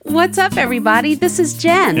What's up, everybody? This is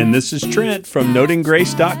Jen. And this is Trent from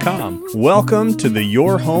NotingGrace.com. Welcome to the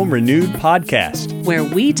Your Home Renewed podcast, where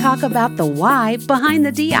we talk about the why behind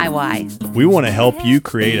the DIY. We want to help you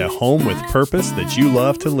create a home with purpose that you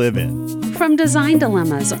love to live in. From design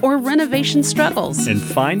dilemmas or renovation struggles. And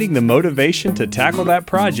finding the motivation to tackle that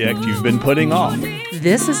project you've been putting off.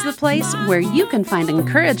 This is the place where you can find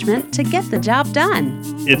encouragement to get the job done.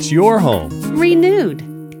 It's your home. Renewed.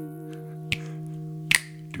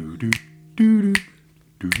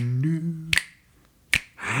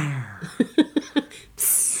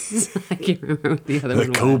 I can't remember what the other one was.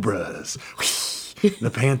 The cobras. The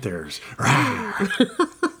panthers.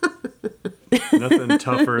 Nothing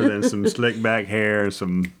tougher than some slick back hair and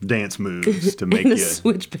some dance moves to make and you. A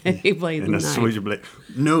switchblade blade. And a switchblade.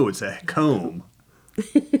 No, it's a comb.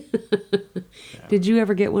 Did you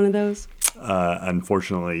ever get one of those?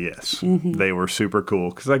 Unfortunately, yes. Mm-hmm. They were super cool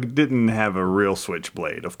because I didn't have a real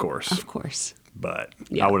switchblade, of course. Of course. But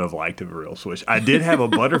yeah. I would have liked a real switch. I did have a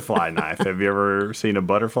butterfly knife. Have you ever seen a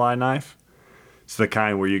butterfly knife? It's the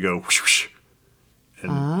kind where you go whoosh, and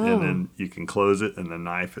then you can close it and the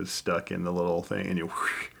knife is stuck in the little thing and you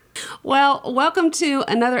whoosh. Well, welcome to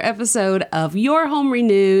another episode of Your Home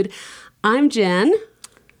Renewed. I'm Jen.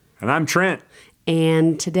 And I'm Trent.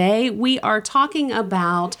 And today we are talking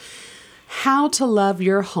about how to love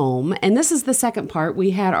your home. And this is the second part.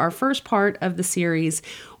 We had our first part of the series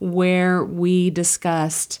where we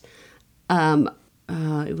discussed, it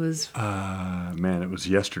was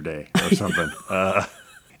yesterday or something.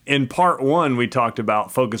 In part one, we talked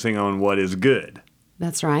about focusing on what is good.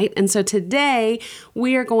 That's right. And so today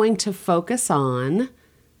we are going to focus on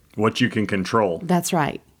what you can control. That's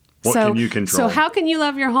right. What can you control? So how can you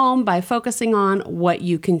love your home? By focusing on what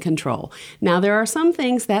you can control. Now, there are some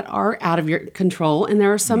things that are out of your control, and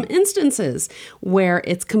there are some instances where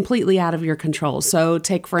it's completely out of your control. So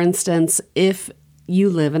take, for instance, if you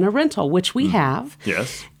live in a rental, which we have.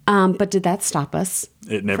 Yes. But did that stop us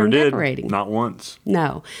It never from did. decorating? Not once.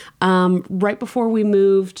 No. Right before we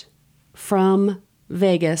moved from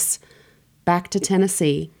Vegas back to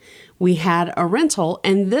Tennessee, we had a rental,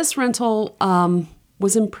 and this rental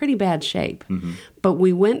was in pretty bad shape. Mm-hmm. But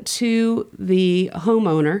we went to the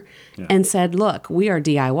homeowner and said, look, we are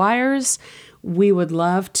DIYers. We would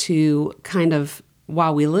love to kind of,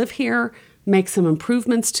 while we live here, make some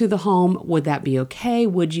improvements to the home. Would that be okay?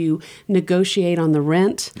 Would you negotiate on the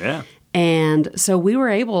rent? Yeah. And so we were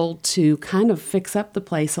able to kind of fix up the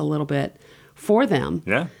place a little bit for them.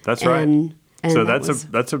 Yeah, that's right. And so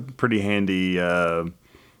that's a pretty handy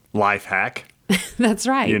life hack. That's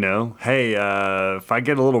right. You know, hey, if I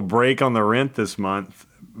get a little break on the rent this month,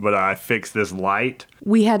 but I fix this light.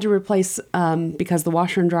 We had to replace, because the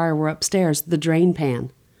washer and dryer were upstairs, the drain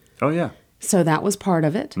pan. Oh, yeah. So that was part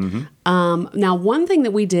of it. Mm-hmm. Now, one thing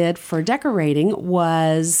that we did for decorating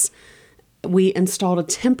was we installed a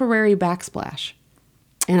temporary backsplash.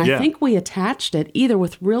 And I think we attached it either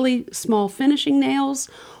with really small finishing nails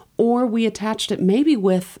or we attached it maybe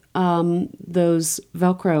with those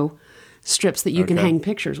Velcro strips that you can hang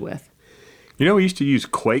pictures with. You know, we used to use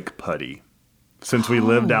quake putty since we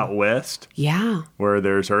lived out west. Yeah. Where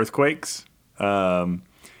there's earthquakes. And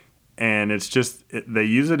it's just, they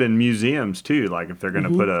use it in museums too. Like if they're going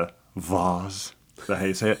to put a vase. Is that how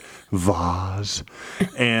you say it? Vase.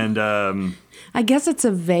 And I guess it's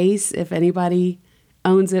a vase if anybody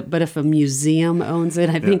owns it, but if a museum owns it,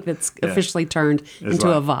 I think that's officially turned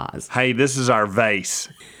into a vase. Hey, this is our vase.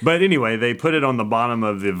 But anyway, they put it on the bottom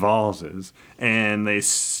of the vases and they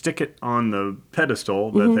stick it on the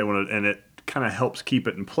pedestal that they want to, and it kind of helps keep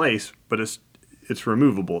it in place, but it's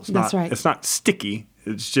removable. It's not sticky.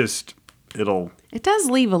 It's just it does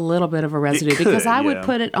leave a little bit of a residue because I would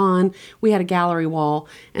put it on. We had a gallery wall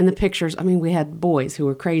and the pictures. I mean, we had boys who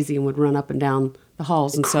were crazy and would run up and down the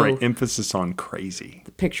halls, and so emphasis on crazy.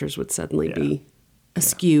 The pictures would suddenly be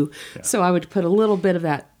askew. Yeah. So I would put a little bit of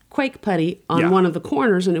that quake putty on one of the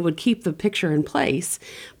corners, and it would keep the picture in place.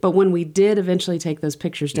 But when we did eventually take those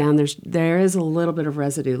pictures down, there is a little bit of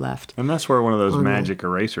residue left. And that's where one of those magic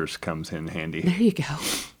erasers comes in handy. There you go.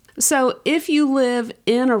 So if you live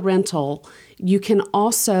in a rental, you can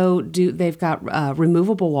also they've got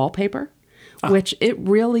removable wallpaper, which it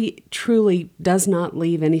really, truly does not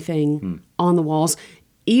leave anything on the walls.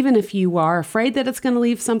 Even if you are afraid that it's going to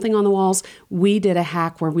leave something on the walls, we did a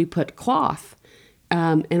hack where we put cloth.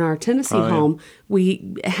 In our Tennessee home,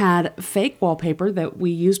 we had fake wallpaper that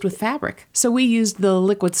we used with fabric. So we used the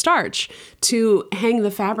liquid starch to hang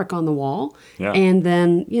the fabric on the wall. Yeah. And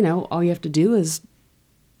then, all you have to do is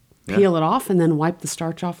peel it off and then wipe the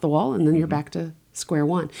starch off the wall, and then you're back to square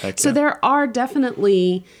one. So there are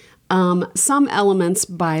definitely some elements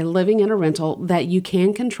by living in a rental that you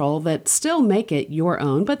can control that still make it your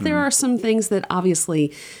own. But there are some things that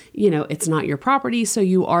obviously, it's not your property, so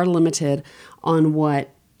you are limited on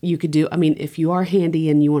what you could do. I mean, if you are handy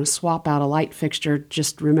and you want to swap out a light fixture,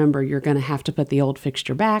 just remember you're going to have to put the old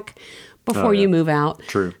fixture back before you move out.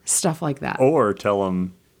 True. Stuff like that. Or tell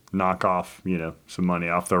them, knock off, some money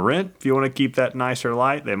off the rent. If you want to keep that nicer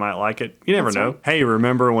light, they might like it. You never know. Right. Hey,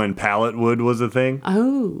 remember when pallet wood was a thing?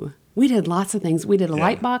 Oh, we did lots of things. We did a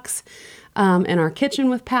light box in our kitchen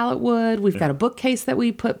with pallet wood. We've got a bookcase that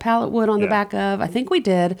we put pallet wood on the back of. I think we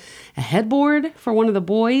did a headboard for one of the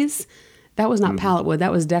boys. That was not pallet wood.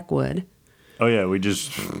 That was deck wood. Oh, yeah. We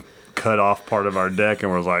just cut off part of our deck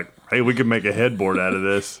and was like, hey, we could make a headboard out of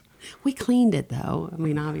this. We cleaned it, though. I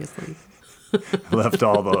mean, obviously. Left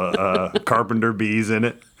all the carpenter bees in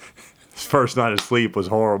it. His first night of sleep was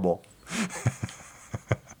horrible.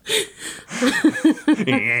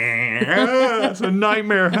 It's a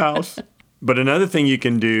nightmare house. But another thing you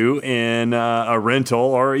can do in a rental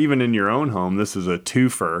or even in your own home, this is a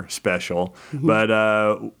twofer special, but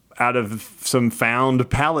out of some found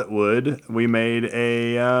pallet wood, we made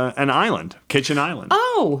an island, kitchen island.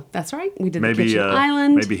 Oh, that's right. We did the kitchen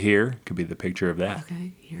island. Maybe here could be the picture of that.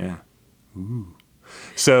 Okay, here. Yeah. Ooh.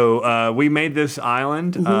 So we made this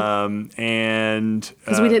island, and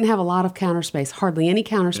because we didn't have a lot of counter space, hardly any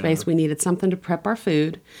counter space, we needed something to prep our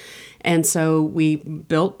food, and so we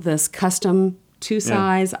built this custom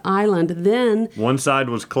two-size island. Then one side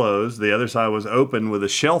was closed, the other side was open with a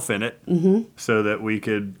shelf in it, so that we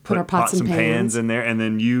could put our pots and pans in there. And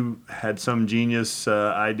then you had some genius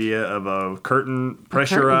idea of a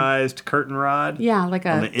pressurized curtain rod. Yeah, like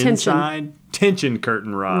a on the tension. inside. Tension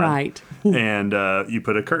curtain rod. Right. And you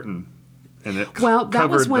put a curtain in it. That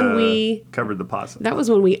was when covered the pots. That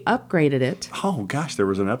was when we upgraded it. Oh, gosh, there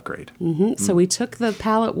was an upgrade. So we took the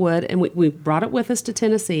pallet wood and we brought it with us to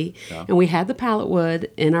Tennessee. Yeah. And we had the pallet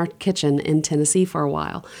wood in our kitchen in Tennessee for a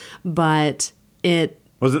while. But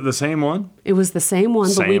Was it the same one? It was the same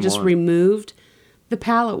one, but we just removed the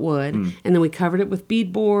pallet wood, and then we covered it with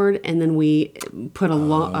beadboard, and then we put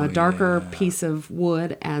a darker piece of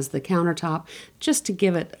wood as the countertop, just to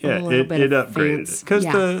give it a little bit of upgraded because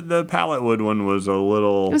the pallet wood one was a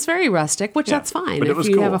little. It was very rustic, which that's fine. But if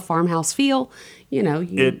you have a farmhouse feel,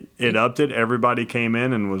 it upped it. Everybody came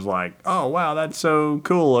in and was like, "Oh wow, that's so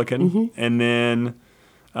cool looking," and then,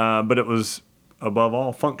 but it was above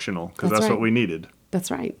all functional because that's what we needed. That's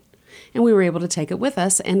right. And we were able to take it with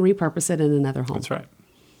us and repurpose it in another home. That's right.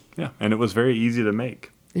 Yeah, and it was very easy to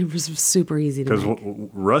make. It was super easy to make. Because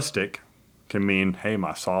rustic can mean, hey,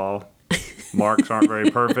 my saw marks aren't very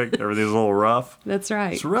perfect. Everything's a little rough. That's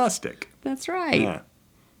right. It's rustic. That's right. Yeah.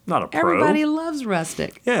 Not a pro. Everybody loves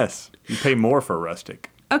rustic. Yes. You pay more for rustic.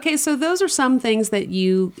 Okay, so those are some things that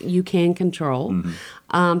you can control.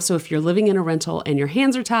 So if you're living in a rental and your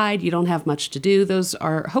hands are tied, you don't have much to do, those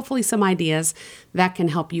are hopefully some ideas that can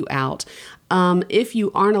help you out. If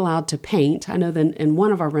you aren't allowed to paint, I know that in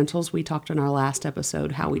one of our rentals, we talked in our last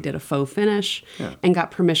episode how we did a faux finish and got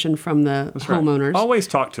permission from the homeowners. Right. Always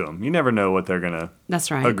talk to them. You never know what they're going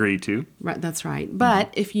to agree to. Right, that's right.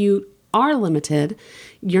 But if you are limited,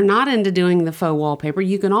 you're not into doing the faux wallpaper,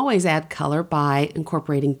 you can always add color by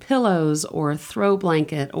incorporating pillows or a throw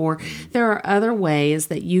blanket, or there are other ways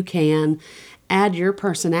that you can add your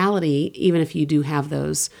personality, even if you do have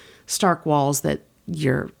those stark walls that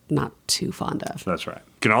you're not too fond of. That's right.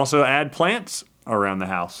 You can also add plants around the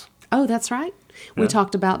house. Oh, that's right. We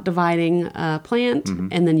talked about dividing a plant,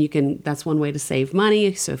 and then that's one way to save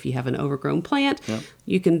money. So if you have an overgrown plant,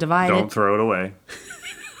 you can divide it. Don't throw it away.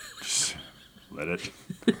 Just let it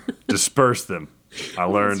disperse them. I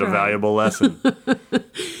learned a valuable lesson.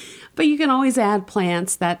 But you can always add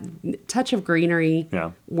plants. That touch of greenery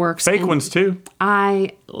works. Fake ones too.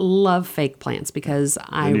 I love fake plants because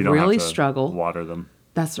I really struggle. Water them.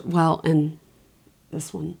 And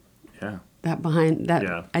this one. Yeah. That behind that.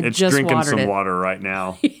 Yeah. I it's just drinking watered some it. water right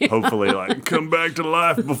now. Hopefully, come back to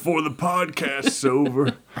life before the podcast's over.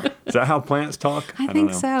 Is that how plants talk? I think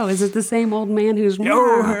know. so. Is it the same old man who's?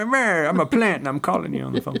 Oh, I'm a plant and I'm calling you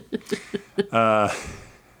on the phone.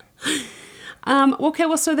 Okay,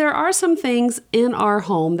 well, so there are some things in our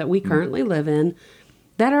home that we currently live in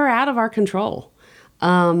that are out of our control.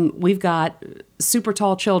 We've got super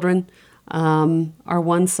tall children. Our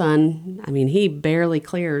one son, he barely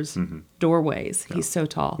clears doorways. He's so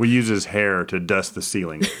tall. We use his hair to dust the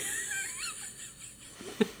ceiling.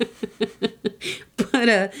 Put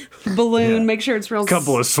a balloon, make sure it's real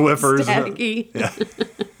couple of Swiffers. Staticky.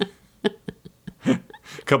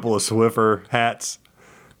 Couple of Swiffer hats.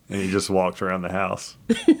 And he just walks around the house.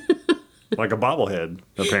 Like a bobblehead,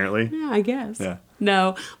 apparently. Yeah, I guess. Yeah.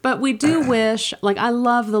 No, but we do wish, like, I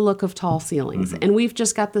love the look of tall ceilings. And we've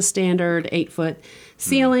just got the standard 8-foot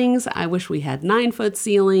ceilings. I wish we had 9-foot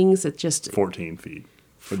ceilings. It's just 14 feet.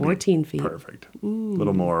 would be 14 feet. Perfect. A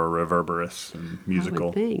little more reverberous and I musical.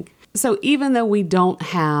 would think. So even though we don't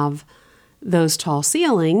have those tall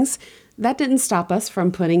ceilings, that didn't stop us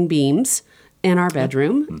from putting beams in our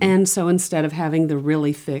bedroom. And so instead of having the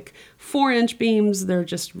really thick 4-inch beams, they're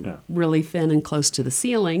just really thin and close to the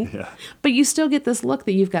ceiling. Yeah. But you still get this look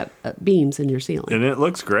that you've got beams in your ceiling. And it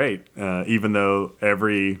looks great, even though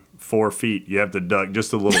every 4 feet you have to duck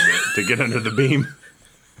just a little bit to get under the beam.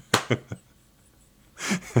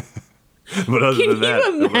 But other than that,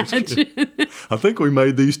 Can you imagine? I think we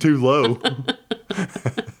made these too low.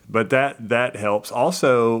 But that helps.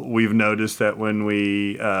 Also, we've noticed that when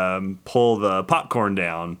we pull the popcorn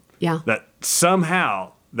down, that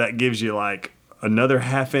somehow that gives you like another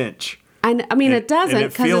half inch. I mean, it doesn't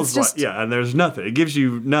because it's just... like, and there's nothing. It gives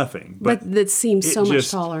you nothing. But it seems so much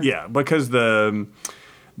taller. Yeah, because the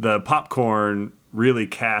popcorn really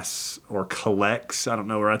casts or collects, I don't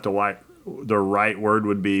know where the right word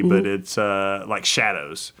would be, but it's like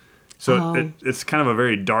shadows. So it's kind of a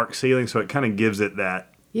very dark ceiling, so it kind of gives it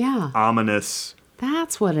that ominous...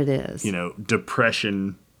 That's what it is.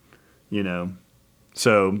 Depression,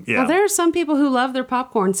 So, yeah. Well, there are some people who love their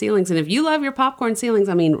popcorn ceilings. And if you love your popcorn ceilings,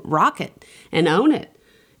 I mean, rock it and own it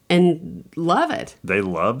and love it. They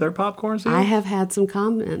love their popcorn ceiling? I have had some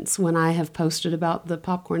comments when I have posted about the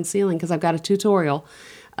popcorn ceiling because I've got a tutorial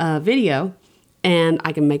video, and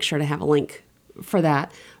I can make sure to have a link for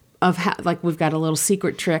that of how, like, we've got a little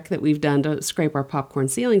secret trick that we've done to scrape our popcorn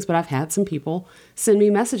ceilings. But I've had some people send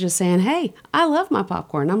me messages saying, hey, I love my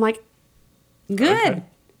popcorn. I'm like, good. Okay.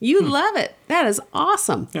 You love it. That is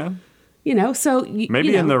awesome. Yeah. So...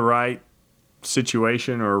 Maybe in the right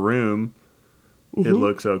situation or room, it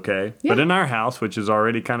looks okay. Yeah. But in our house, which is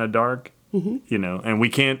already kind of dark, and we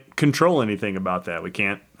can't control anything about that. We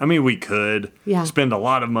can't... I mean, we could spend a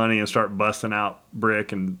lot of money and start busting out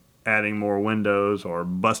brick and adding more windows or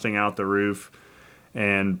busting out the roof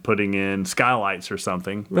and putting in skylights or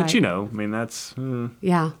something. But, I mean, that's...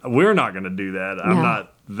 We're not going to do that. I'm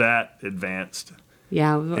not that advanced.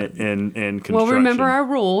 Yeah. In construction. Well, remember our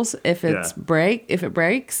rules. If it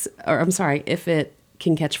breaks, or I'm sorry, if it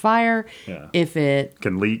can catch fire, if it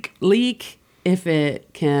can leak, if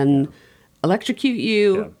it can electrocute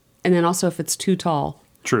you, and then also if it's too tall.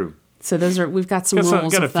 True. So we've got some rules.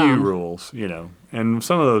 We've got a few rules, and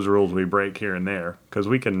some of those rules we break here and there because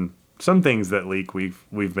we can. Some things that leak, we've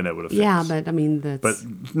been able to fix. Yeah, but I mean But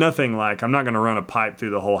nothing like I'm not going to run a pipe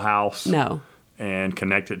through the whole house. No. And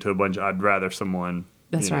connect it to a bunch of, I'd rather someone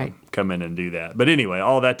right. come in and do that. But anyway,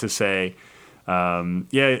 all that to say,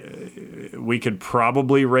 we could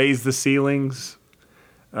probably raise the ceilings.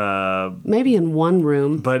 Maybe in one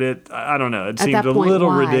room. But I don't know. It seems a little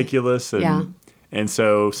ridiculous. And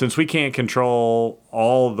so since we can't control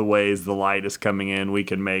all the ways the light is coming in, we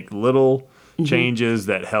can make little changes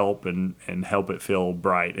that help and help it feel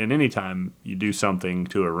bright. And anytime you do something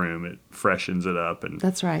to a room, it freshens it up. And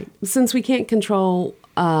that's right. Since we can't control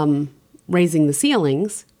raising the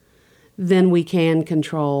ceilings, then we can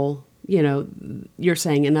control, you're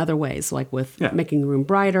saying in other ways, like with making the room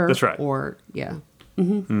brighter. That's right. Or,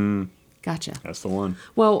 Gotcha. That's the one.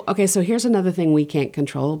 Well, okay, so here's another thing we can't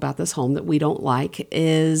control about this home that we don't like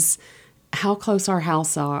is how close our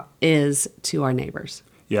house is to our neighbors.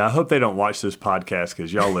 Yeah, I hope they don't watch this podcast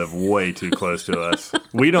because y'all live way too close to us.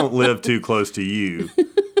 We don't live too close to you.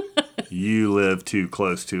 You live too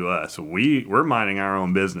close to us. We're minding our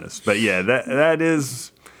own business. But yeah,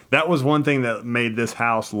 that was one thing that made this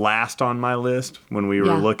house last on my list when we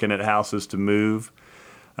were looking at houses to move.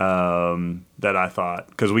 That I thought,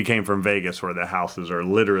 because we came from Vegas where the houses are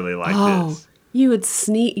literally like this. You would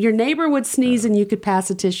sneeze. Your neighbor would sneeze and you could pass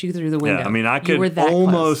a tissue through the window. Yeah, I mean, I could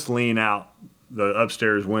almost lean out the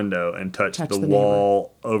upstairs window and touch the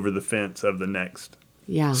wall over the fence of the next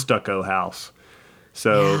stucco house.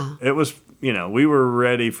 So it was, we were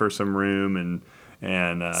ready for some room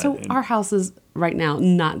our house is right now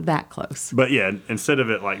not that close. But yeah, instead of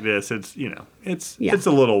it like this, it's it's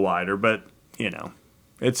a little wider, but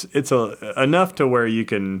it's enough to where you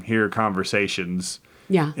can hear conversations.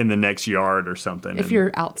 In the next yard or something. If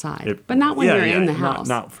you're outside, but not when you're in the house.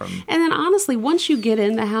 Not from. And then honestly, once you get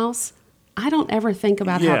in the house, I don't ever think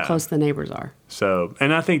about how close the neighbors are. So,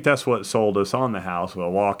 and I think that's what sold us on the house.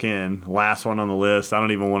 We'll walk in, last one on the list. I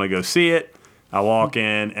don't even want to go see it. I walk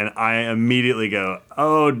in and I immediately go,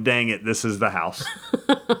 oh, dang it, this is the house.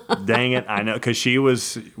 Dang it, I know.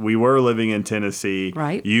 Because we were living in Tennessee.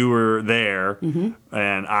 Right. You were there.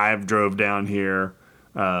 And I drove down here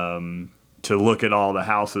to look at all the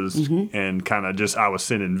houses and kind of I was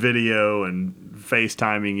sending video and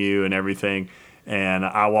FaceTiming you and everything. And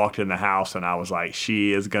I walked in the house and I was like,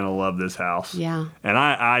 she is going to love this house. Yeah. And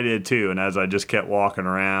I did too. And as I just kept walking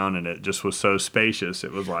around and it just was so spacious,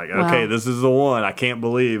 it was like, okay, this is the one. I can't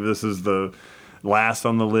believe this is the last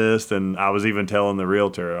on the list. And I was even telling the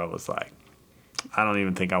realtor, I was like, I don't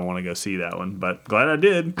even think I want to go see that one, but glad I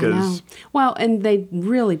did. Well, and they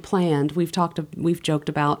really planned. We've joked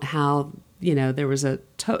about how, there was a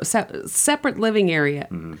separate living area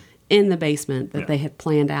in the basement that they had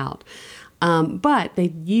planned out. But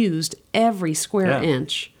they used every square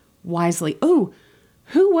inch wisely. Oh,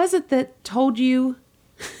 who was it that told you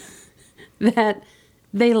that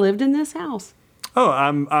they lived in this house? Oh,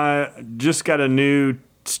 I just got a new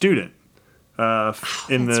student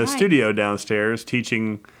in the studio downstairs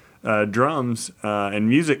teaching drums and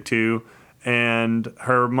music to, and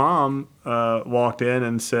her mom walked in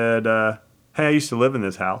and said, hey, I used to live in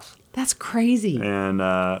this house. That's crazy. And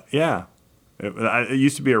it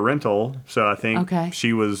used to be a rental, so I think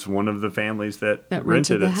she was one of the families that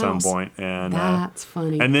rented at some point. And that's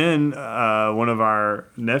funny. And then one of our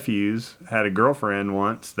nephews had a girlfriend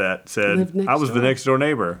once that said, I was the next door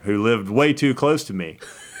neighbor who lived way too close to me.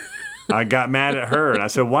 I got mad at her, and I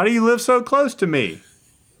said, why do you live so close to me?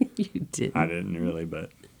 You didn't. I didn't really, but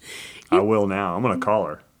I will now. I'm going to call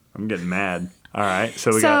her. I'm getting mad. All right.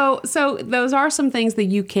 So those are some things that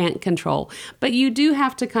you can't control, but you do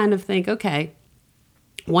have to kind of think, okay,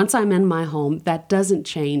 once I'm in my home, that doesn't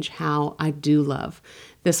change how I do love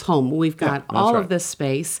this home. We've got all of this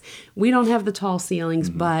space. We don't have the tall ceilings,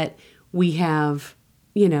 but we have,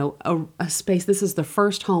 a space. This is the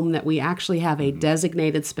first home that we actually have a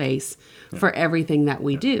designated space for everything that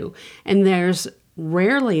we do. And there's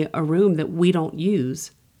rarely a room that we don't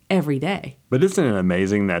use every day. But isn't it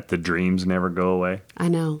amazing that the dreams never go away? I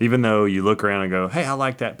know. Even though you look around and go, hey, I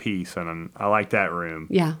like that piece and I like that room.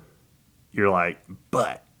 Yeah. You're like,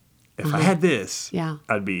 but if I had this,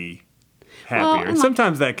 I'd be happier. Well, and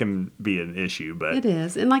sometimes that can be an issue, but it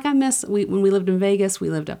is. And like I miss, when we lived in Vegas, we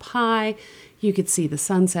lived up high. You could see the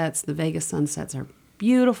sunsets. The Vegas sunsets are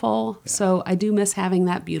beautiful. Yeah. So I do miss having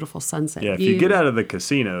that beautiful sunset view. If you get out of the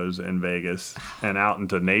casinos in Vegas and out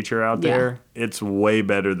into nature out there, it's way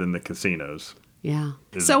better than the casinos. Yeah.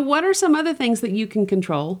 So what are some other things that you can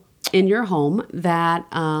control in your home that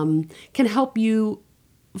can help you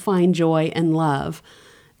find joy and love?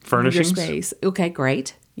 Furnishings? Your space. Okay,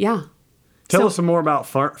 great. Yeah. Tell us some more about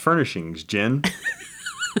furnishings, Jen.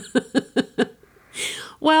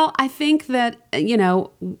 Well, I think that,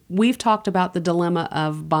 we've talked about the dilemma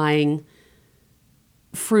of buying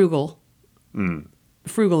frugally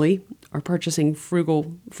or purchasing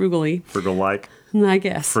frugally. Frugal-like. I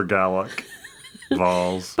guess. Frugalic.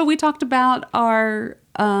 Vols. But we talked about our,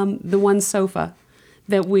 the one sofa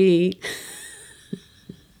that we...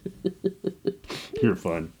 You're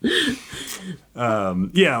fun.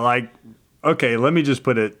 Okay, let me just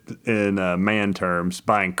put it in man terms.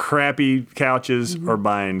 Buying crappy couches or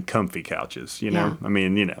buying comfy couches, you know? Yeah. I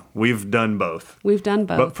mean, we've done both. We've done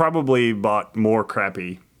both. But probably bought more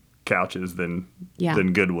crappy couches than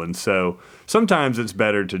good ones. So sometimes it's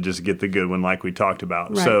better to just get the good one like we talked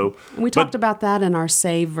about. Right. So we talked about that in our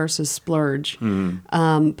Save versus Splurge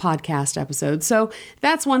podcast episode. So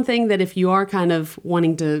that's one thing that if you are kind of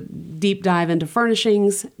wanting to deep dive into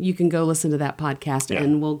furnishings, you can go listen to that podcast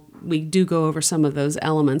and we do go over some of those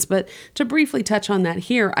elements. But to briefly touch on that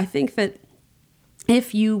here, I think that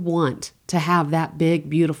if you want to have that big,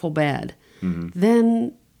 beautiful bed,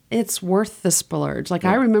 then it's worth the splurge. Like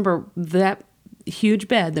I remember that huge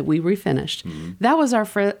bed that we refinished. That was our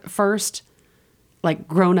first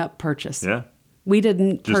grown-up purchase. Yeah. We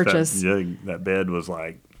didn't purchase. That bed was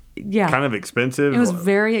kind of expensive. It was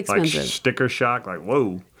very expensive. Sticker shock,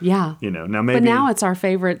 whoa. Yeah. Now maybe. But now it's our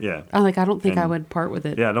favorite. Yeah. I don't think I would part with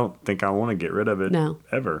it. Yeah, I don't think I want to get rid of it. No.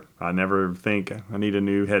 Ever. I never think I need a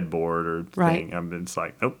new headboard or thing. It's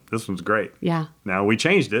nope, this one's great. Yeah. Now we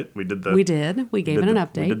changed it. We did. We gave it an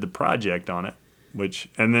update. We did the project on it,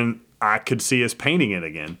 and then I could see us painting it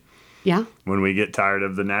again. Yeah. When we get tired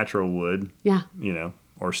of the natural wood. Yeah.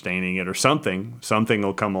 Or staining it or something. Something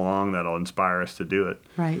will come along that'll inspire us to do it.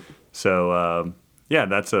 Right. So,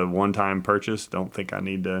 that's a one-time purchase. Don't think I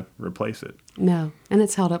need to replace it. No. And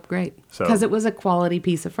it's held up great. Because it was a quality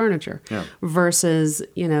piece of furniture. Yeah. Versus,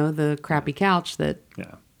 the crappy couch that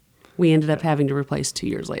we ended up having to replace 2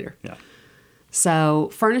 years later. Yeah. So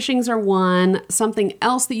furnishings are one. Something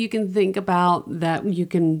else that you can think about that you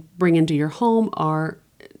can bring into your home are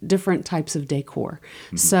different types of decor.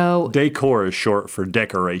 Mm-hmm. So Decor is short for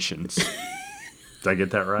decorations. Did I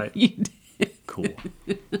get that right? you did. Cool.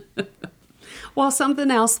 Well, something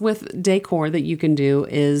else with decor that you can do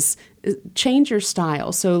is change your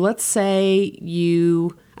style. So let's say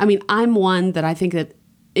I'm one that I think that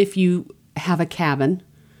if you have a cabin,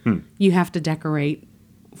 you have to decorate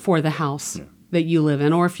for the house that you live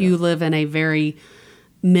in. Or if you live in a very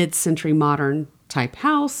mid-century modern type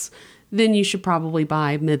house, then you should probably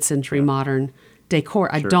buy mid-century modern decor.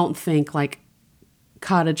 I don't think like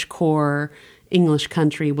cottagecore English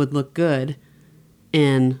country would look good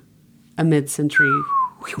in a mid-century.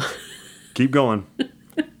 Keep going.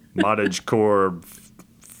 Cottagecore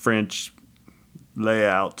French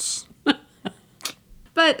layouts.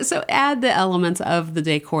 But so add the elements of the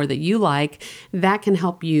decor that you like. That can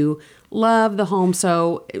help you love the home.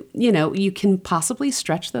 So, you can possibly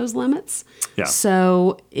stretch those limits. Yeah.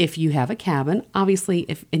 So if you have a cabin, obviously,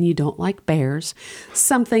 and you don't like bears,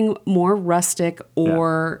 something more rustic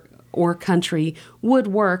or country would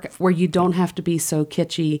work where you don't have to be so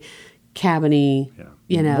kitschy, cabiny,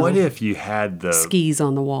 What if you had the skis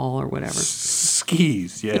on the wall or whatever?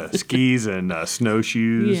 Skis, yeah. Skis and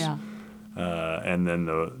snowshoes. Yeah. And then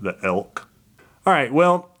the elk. All right,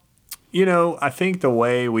 well, I think the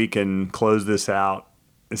way we can close this out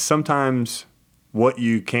is sometimes what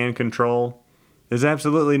you can control is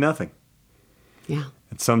absolutely nothing. Yeah.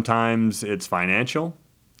 And sometimes it's financial.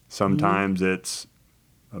 Sometimes it's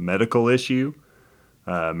a medical issue.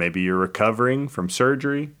 Maybe you're recovering from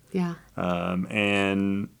surgery. Yeah.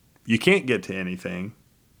 And you can't get to anything.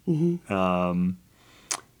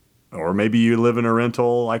 Or maybe you live in a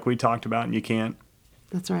rental like we talked about and you can't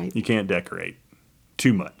That's right. decorate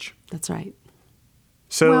too much. That's right.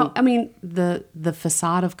 So Well, the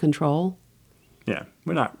facade of control, yeah,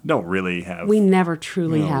 don't really have we never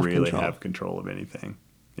truly we don't have really control. have control of anything.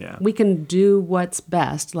 Yeah. We can do what's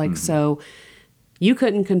best. Like, so you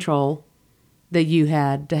couldn't control that you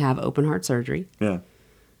had to have open heart surgery. Yeah.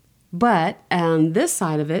 But on this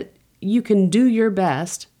side of it, you can do your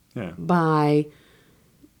best Yeah. by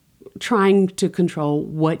trying to control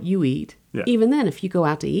what you eat. Yeah. Even then, if you go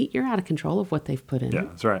out to eat, you're out of control of what they've put in Yeah, it.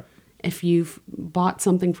 that's right. If you've bought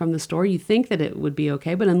something from the store, you think that it would be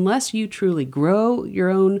okay, but unless you truly grow your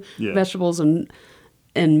own Yeah. vegetables and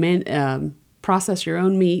process your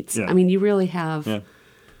own meats, Yeah. you really have. Yeah.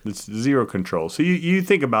 It's zero control. So you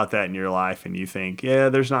think about that in your life and you think, yeah,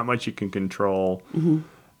 there's not much you can control.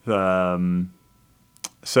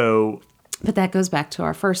 So But that goes back to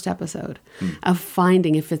our first episode of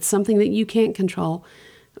finding if it's something that you can't control,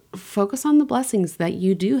 focus on the blessings that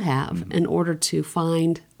you do have in order to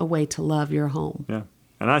find a way to love your home. yeah.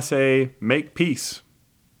 And I say make peace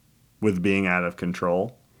with being out of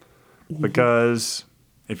control because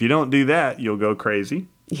if you don't do that, you'll go crazy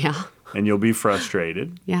Yeah. and you'll be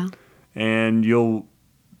frustrated Yeah. and you'll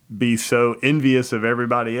be so envious of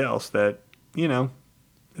everybody else that,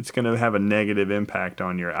 it's going to have a negative impact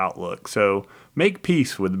on your outlook. So make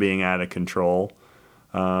peace with being out of control.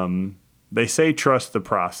 They say trust the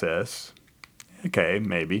process. Okay,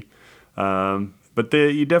 maybe. But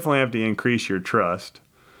you definitely have to increase your trust.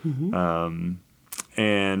 And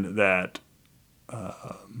that,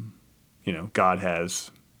 God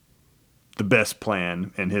has the best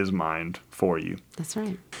plan in his mind for you. That's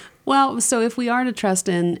right. Well, so if we are to trust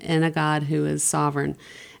in a God who is sovereign,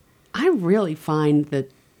 I really find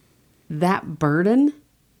that burden.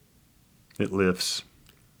 It lifts.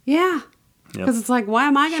 Yeah. Because it's like, why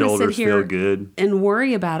am I going to sit Shoulders here feel good. and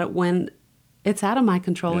worry about it when it's out of my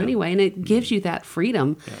control anyway? And it gives you that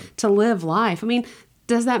freedom to live life.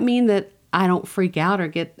 Does that mean that I don't freak out or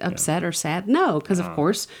get upset or sad? No, because of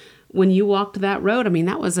course, when you walked that road,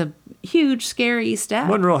 that was a huge, scary step.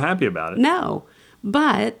 Wasn't real happy about it. No,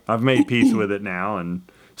 but I've made peace with it now, and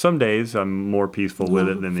some days I'm more peaceful with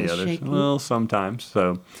it than the feels others. shaky. Well, sometimes.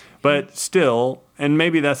 So, but still, and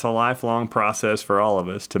maybe that's a lifelong process for all of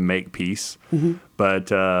us to make peace. But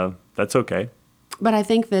that's okay. But I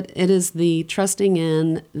think that it is the trusting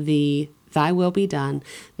in the thy will be done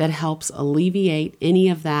that helps alleviate any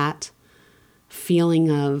of that feeling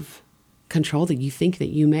of control that you think that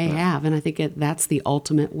you may have. And I think that's the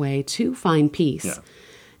ultimate way to find peace. Yeah.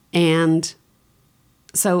 And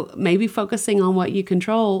so maybe focusing on what you can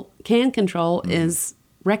control is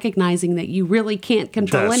recognizing that you really can't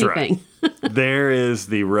control That's anything. right. There is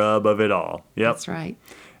the rub of it all. Yep. That's right.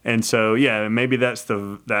 And so, yeah, maybe that's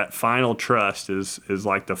that final trust is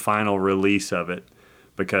like the final release of it,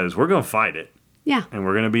 because we're going to fight it Yeah. and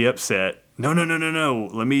we're going to be upset. No.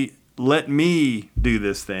 let me do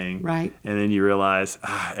this thing. Right. And then you realize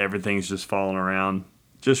everything's just falling around.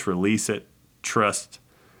 Just release it, trust,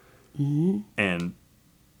 and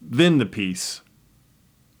then the peace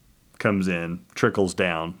comes in, trickles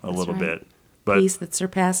down a little bit. But peace that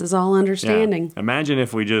surpasses all understanding. yeah, imagine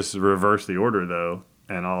if we just reverse the order, though,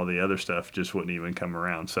 and all the other stuff just wouldn't even come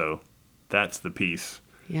around. So that's the peace,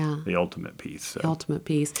 the ultimate peace. So. The ultimate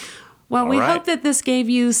peace. Well, All we right. hope that this gave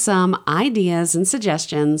you some ideas and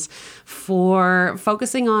suggestions for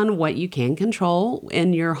focusing on what you can control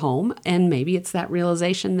in your home. And maybe it's that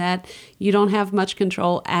realization that you don't have much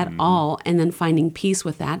control at all, and then finding peace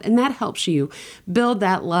with that. And that helps you build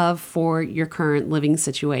that love for your current living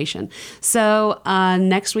situation. So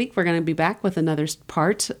next week, we're going to be back with another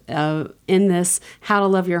part in this How to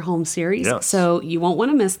Love Your Home series. Yes. So you won't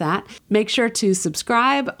want to miss that. Make sure to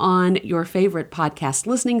subscribe on your favorite podcast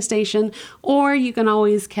listening station, or you can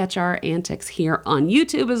always catch our antics here on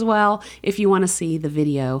YouTube as well if you want to see the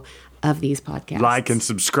video of these podcasts. Like and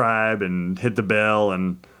subscribe and hit the bell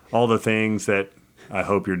and all the things that I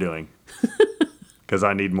hope you're doing. Because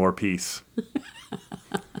I need more peace.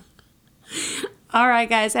 All right,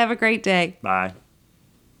 guys, have a great day. Bye.